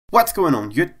What's going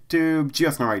on YouTube,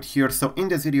 Unc0ver right here. So in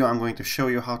this video I'm going to show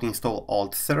you how to install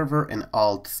Alt0ver and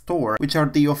Alt-Store, which are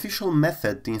the official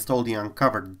method to install the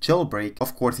Unc0ver Jailbreak.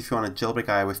 Of course, if you want to jailbreak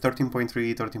iOS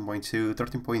 13.3, 13.2,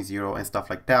 13.0 and stuff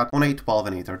like that on A12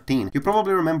 and A13. You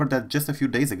probably remember that just a few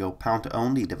days ago,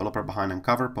 Unc0ver, the developer behind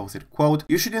Unc0ver, posted, quote,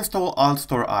 "You should install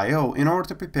Alt-Store IO in order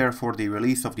to prepare for the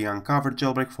release of the Unc0ver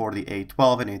Jailbreak for the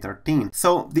A12 and A13.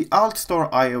 So the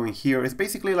Alt-Store IO in here is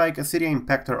basically like a Cydia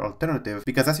Impactor alternative,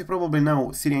 because as you probably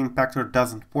know, Cydia Impactor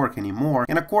doesn't work anymore,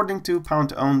 and according to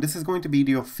Unc0ver, this is going to be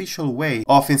the official way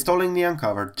of installing the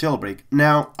Unc0ver Jailbreak.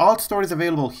 Now, Alt-Store is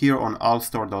available here on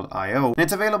altstore.io, and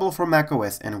it's available for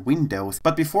macOS and Windows,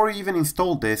 but before you even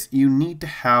install this, you need to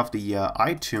have the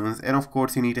iTunes, and of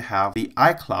course you need to have the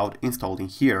iCloud installed in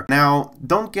here. Now,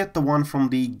 don't get the one from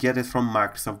the Get It From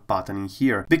Microsoft button in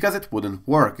here, because it wouldn't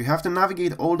work. You have to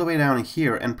navigate all the way down in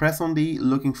here and press on the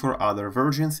Looking for Other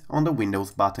Versions on the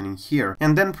Windows button in here,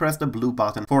 and then press the blue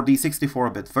button for the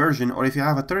 64-bit version, or if you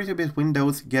have a 32-bit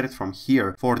Windows, get it from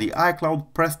here. For the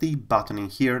iCloud, press the button in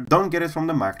here, don't get it from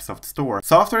the Microsoft Store.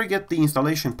 So after you get the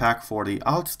installation pack for the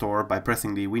Alt-Store by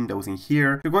pressing the Windows in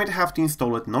here, you're going to have to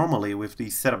install it normally with the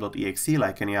setup.exe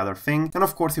like any other thing, and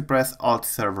of course you press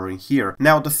Alt0ver in here.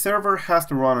 Now the server has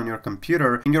to run on your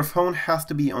computer, and your phone has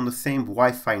to be on the same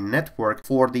Wi-Fi network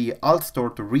for the Alt-Store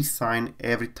to re-sign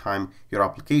every time your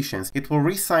applications. It will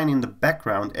re-sign in the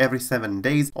background every 7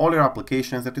 days all your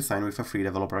applications that you sign with a free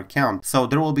developer account. So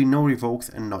there will be no revokes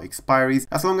and no expiries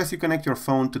as long as you connect your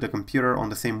phone to the computer on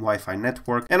the same Wi-Fi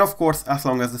network, and of course as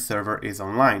long as the server is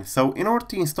online. So in order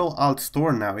to install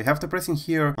Alt-Store now, you have to press in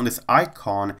here on this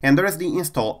icon, and there is the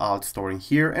Install Alt-Store in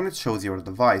here, and it shows your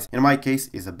device. In my case,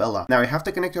 Isabella. Now you have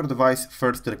to connect your device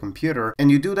first to the computer, and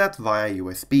you do that via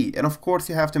USB, and of course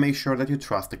you have to make sure that you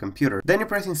trust the computer. Then you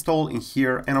press install in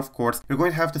here, and of course you're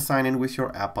going to have to sign in with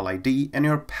your Apple ID and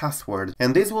your password,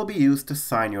 and this will be used to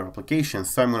sign your application.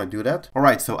 So I'm going to do that.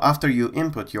 Alright, so after you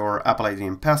input your Apple ID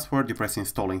and password, you press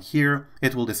install in here,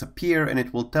 it will disappear and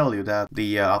it will tell you that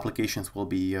the applications will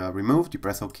be removed. You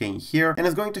press OK in here, and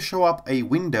it's going to show up a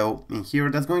window in here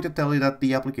that's going to tell you that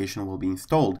the application will be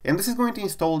installed. And this is going to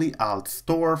install the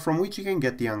Alt-Store, from which you can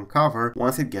get the Unc0ver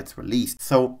once it gets released.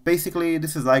 So basically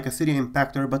this is like a Cydia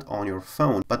Impactor but on your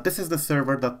phone, but this is the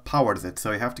server that powers it,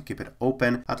 so you have to keep it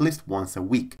open at least once a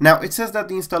week. Now it says that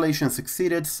the installation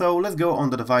succeeded, so let's go on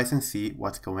the device and see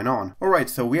what's going on. Alright,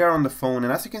 so we are on the phone,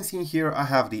 and as you can see here I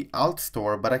have the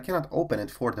Alt-Store, but I cannot open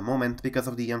it for the moment because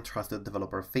of the untrusted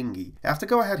developer thingy. I have to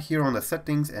go ahead here on the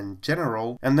settings and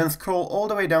general, and then scroll all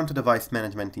the way down to device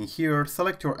management in here,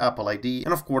 select your Apple ID,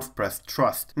 and of course press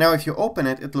trust. Now if you open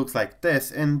it, it looks like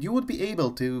this, and you would be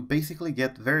able to basically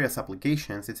get various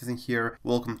applications. It says in here,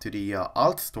 welcome to the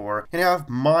Alt-Store, and you have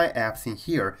my apps in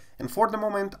here. And for the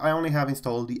moment, I only have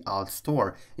installed the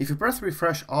Alt-Store. If you press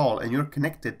refresh all and you're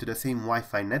connected to the same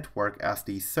Wi-Fi network as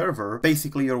the server,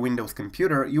 basically your Windows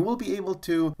computer, you will be able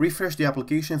to refresh the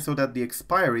application so that the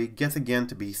expiry gets again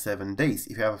to be 7 days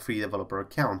if you have a free developer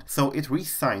account. So it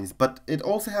re-signs, but it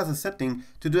also has a setting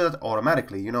to do that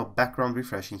automatically, you know, background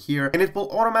refreshing here, and it will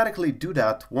automatically do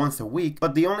that once a week,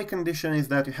 but the only condition is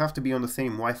that you have to be on the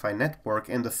same Wi-Fi network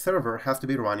and the server has to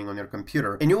be running on your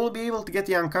computer. And you will be able to get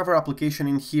the Unc0ver application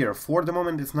in here. For the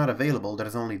moment it's not available, there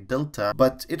is only Delta,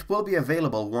 but it will be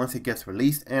available once it gets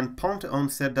released, and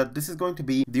Unc0ver said that this is going to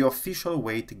be the official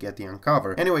way to get the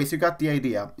Unc0ver. Anyways, you got the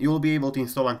idea. You will be able to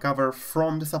install Unc0ver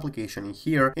from this application in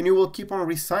here, and you will keep on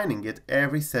re-signing it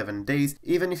every 7 days,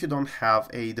 even if you don't have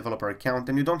a developer account,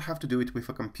 and you don't have to do it with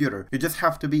a computer. You just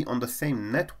have to be on the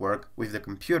same network with the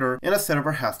computer, and a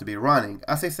server has to be running.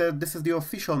 As I said, this is the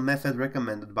official method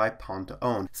recommended by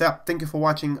Unc0ver. So yeah, thank you for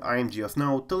watching. I am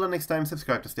Unc0ver. Till the next time,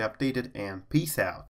 subscribe to stay updated, and peace out.